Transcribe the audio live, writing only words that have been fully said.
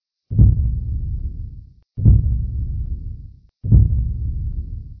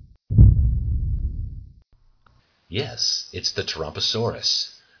Yes, it's the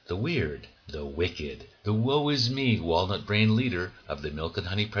Tarumposaurus, the weird, the wicked, the woe-is-me walnut-brain leader of the Milk and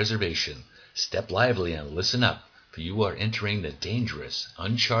Honey Preservation. Step lively and listen up, for you are entering the dangerous,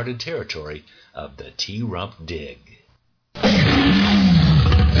 uncharted territory of the T-Rump Dig.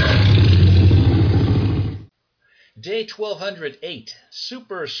 Day 1208,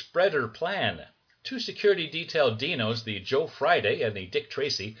 Super Spreader Plan. Two security detail dinos, the Joe Friday and the Dick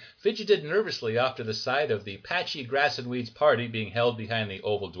Tracy, fidgeted nervously off to the side of the patchy grass and weeds party being held behind the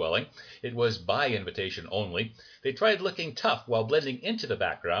oval dwelling. It was by invitation only. They tried looking tough while blending into the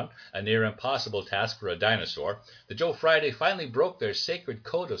background, a near impossible task for a dinosaur. The Joe Friday finally broke their sacred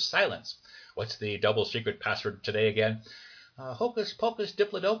code of silence. What's the double secret password today again? Hocus Pocus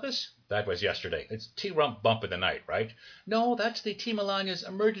Diplodocus? That was yesterday. It's T-Rump Bump in the Night, right? No, that's the T. Melania's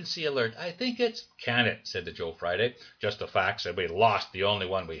emergency alert. I think it's... Can it, said the Joe Friday. Just the facts that we lost the only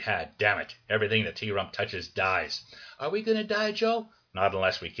one we had. Damn it. Everything the T-Rump touches dies. Are we going to die, Joe? Not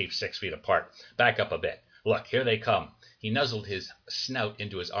unless we keep 6 feet apart. Back up a bit. Look, here they come. He nuzzled his snout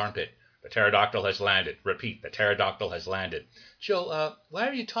into his armpit. The pterodactyl has landed. Repeat, the pterodactyl has landed. Joe, why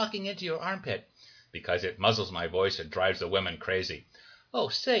are you talking into your armpit? Because it muzzles my voice and drives the women crazy. Oh,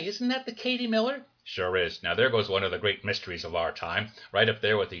 say, isn't that the Katie Miller? Sure is. Now there goes one of the great mysteries of our time, right up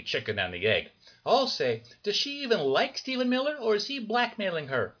there with the chicken and the egg. I'll say, does she even like Stephen Miller, or is he blackmailing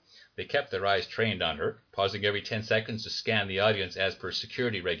her? They kept their eyes trained on her, pausing every 10 seconds to scan the audience as per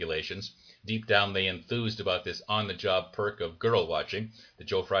security regulations. Deep down they enthused about this on-the-job perk of girl watching. The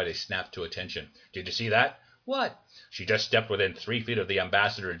Joe Friday snapped to attention. Did you see that? What? She just stepped within 3 feet of the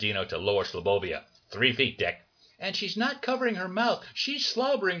Ambassador Dino to Lower Slobovia. 3 feet, Dick. And she's not covering her mouth. She's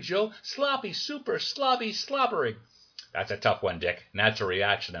slobbering, Joe. Sloppy, super, slobby, slobbering. That's a tough one, Dick. Natural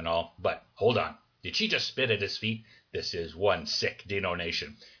reaction and all. But hold on. Did she just spit at his feet? This is one sick Dino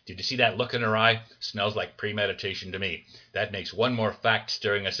Nation. Did you see that look in her eye? Smells like premeditation to me. That makes one more fact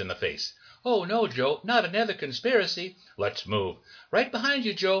staring us in the face. Oh, no, Joe. Not another conspiracy. Let's move. Right behind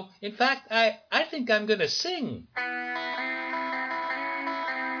you, Joe. In fact, I think I'm going to sing.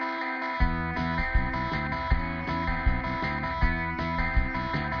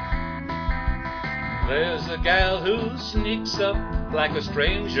 There's a gal who sneaks up like a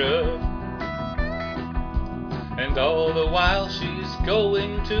stranger, and all the while she's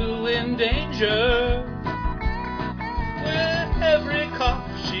going to endanger. With every cough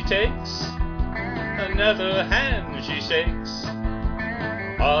she takes, another hand she shakes.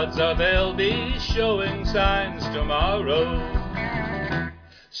 Odds are they'll be showing signs tomorrow.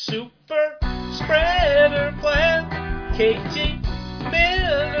 Super spreader plan, Katie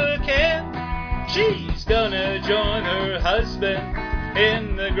Miller can. She's gonna join her husband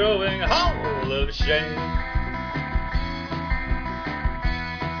in the growing hall of shame.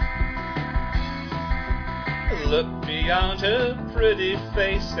 Look beyond her pretty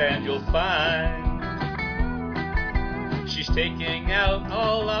face and you'll find she's taking out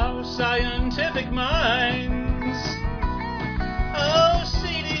all our scientific minds. Oh,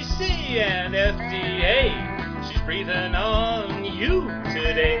 CDC and FDA, she's breathing on you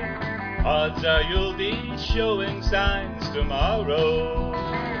today. Odds are you'll be showing signs tomorrow.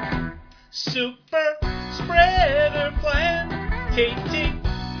 Super spreader plan, Katie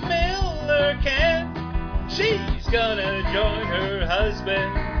Miller can. She's gonna join her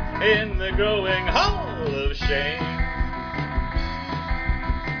husband in the growing hall of shame.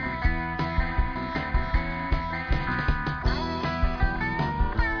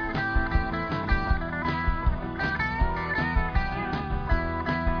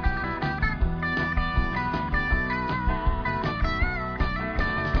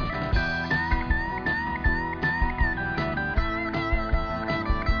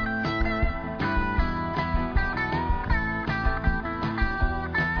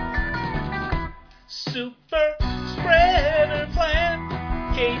 Super spreader plan,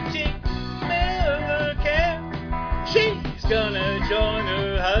 Katie Miller can. She's gonna join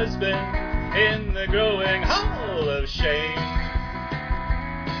her husband in the growing hall of shame.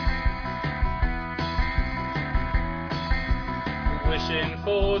 Wishing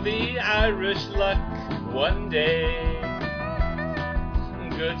for the Irish luck one day.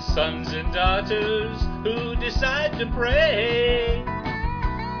 Good sons and daughters who decide to pray.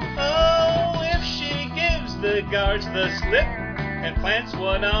 Oh, if she gives the guards the slip and plants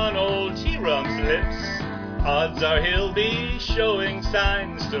one on old T-Rump's lips, odds are he'll be showing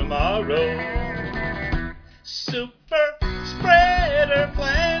signs tomorrow. Super spreader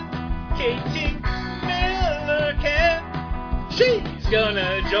plan, Katie Miller can. She's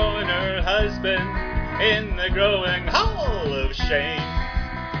gonna join her husband in the growing hall of shame.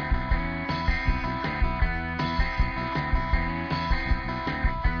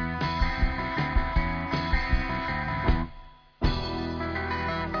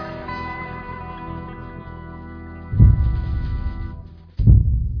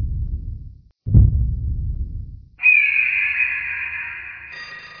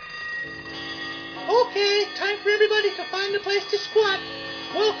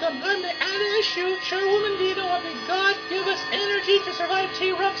 Welcome, I'm the Anna Issue, Chairwoman Dino of the God Give Us Energy to Survive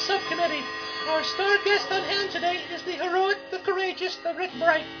T-Rump Subcommittee. Our star guest on hand today is the heroic, the courageous, the Rick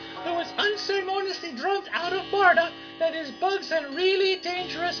Bright, who was unceremoniously drugged out of BARDA, that is bugs and really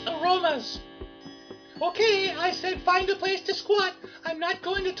dangerous aromas. Okay, I said find a place to squat. I'm not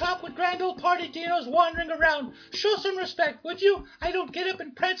going to talk with grand old party dinos wandering around. Show some respect, would you? I don't get up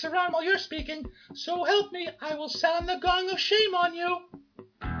and prance around while you're speaking. So help me, I will sound the gong of shame on you.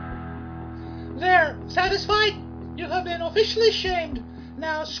 There, satisfied? You have been officially shamed.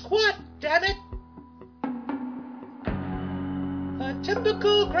 Now squat, damn it. A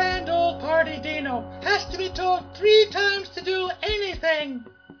typical grand old party dino has to be told 3 times to do anything.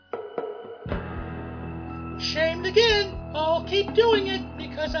 Shamed again. I'll keep doing it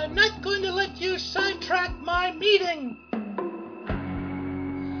because I'm not going to let you sidetrack my meeting.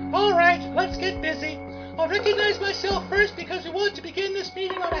 Alright, let's get busy. I'll recognize myself first because we want to begin this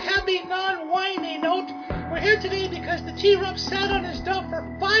meeting on a happy, non-whiny note. We're here today because the T-Rump sat on his dump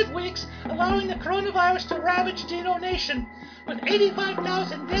for 5 weeks, allowing the coronavirus to ravage Dino Nation. With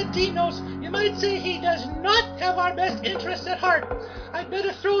 85,000 dead dinos, you might say he does not have our best interests at heart. I'd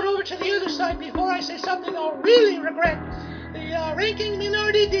better throw it over to the other side before I say something I'll really regret. The ranking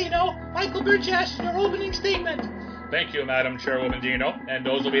minority dino, Michael Burgess, your opening statement. Thank you, Madam Chairwoman Dino, and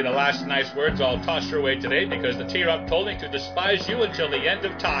those will be the last nice words I'll toss your way today because the T-Rump told me to despise you until the end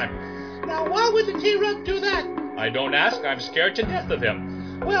of time. Now, why would the T-Rump do that? I don't ask, I'm scared to death of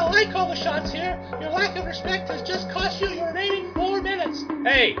him. Well, I call the shots here. Your lack of respect has just cost you your remaining 4 minutes.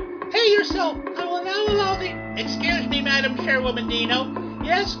 Hey! Hey yourself! I will now allow the... Excuse me, Madam Chairwoman Dino.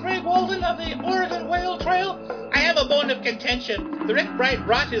 Yes, Greg Walden of the Oregon Whale Trail? I have a bone of contention. The Rick Bright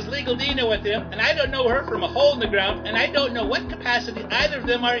brought his legal Dino with him, and I don't know her from a hole in the ground, and I don't know what capacity either of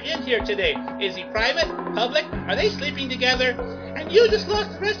them are in here today. Is he private? Public? Are they sleeping together? And you just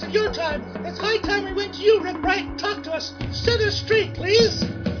lost the rest of your time. It's high time we went to you, Rick Bright. Talk to us. Set us straight, please.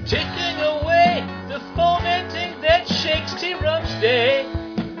 Taking away the fomenting that shakes T-Rump's day.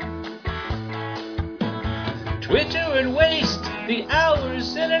 Twitter and waste the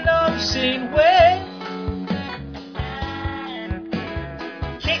hours in an obscene way.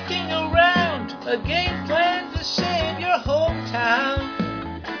 Kicking around a game plan to save your hometown.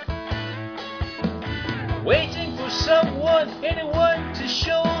 Waiting for someone, anyone to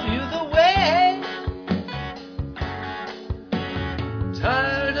show you the way.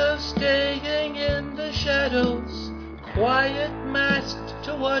 Tired of staying in the shadows, quiet masked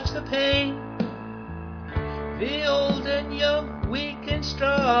to watch the pain. The old and young, weak and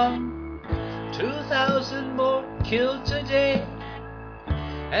strong, 2,000 more killed today.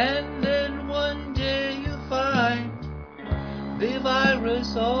 And then one day you find the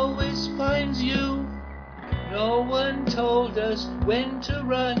virus always finds you. No one told us when to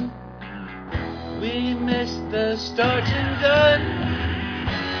run. We missed the starting gun.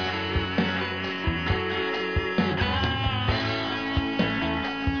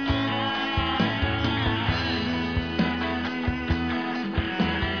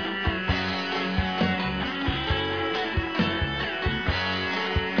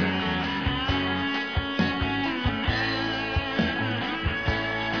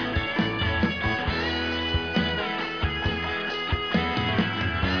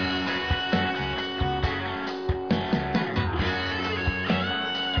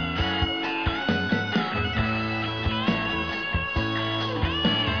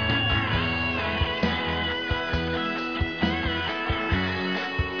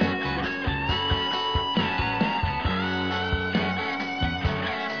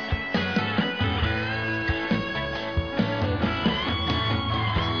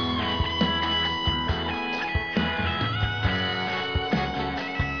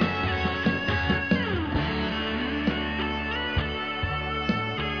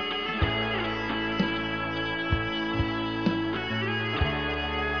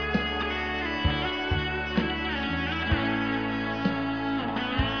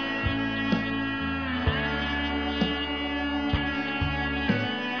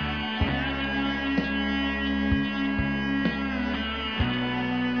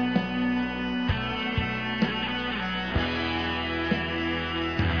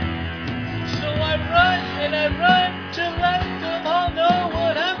 And I run to let them all know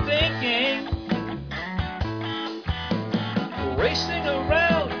what I'm thinking. Racing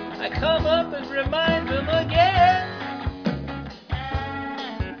around, I come up and remind them again.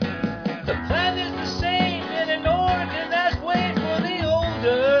 The plan is the same in an organized way for the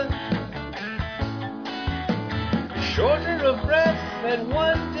older. Shorter of breath and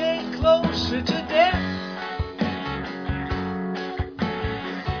one day closer to death.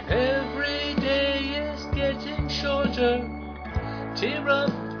 answer.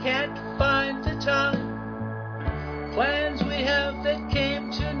 T-Rump can't find the time. Plans we have that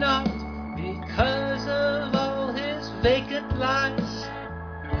came to naught because of all his vacant lies.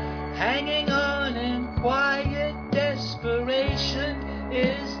 Hanging on in quiet desperation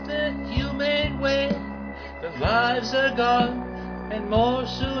is the humane way. The lives are gone and more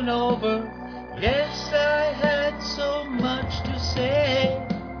soon over. Yes, I had so much to say.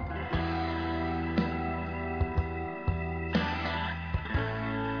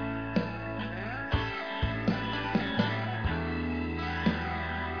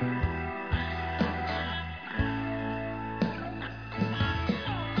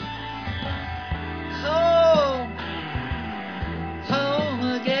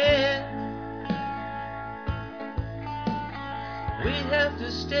 We have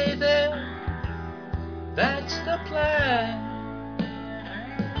to stay there, that's the plan.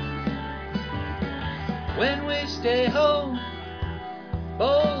 When we stay home,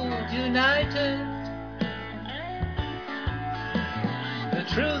 both united, the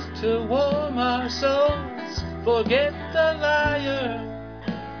truth to warm our souls, forget the liar,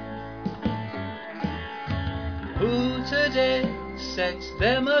 who today sets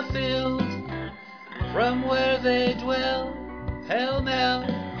them afield from where they dwell. Pell-mell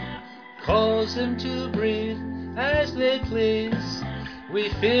calls them to breathe as they please. We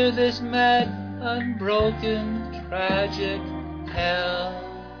fear this mad, unbroken, tragic hell.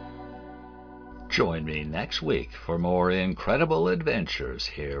 Join me next week for more incredible adventures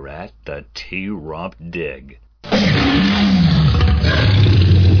here at the T-Rump Dig.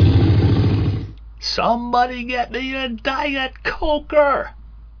 Somebody get me a Diet Coker!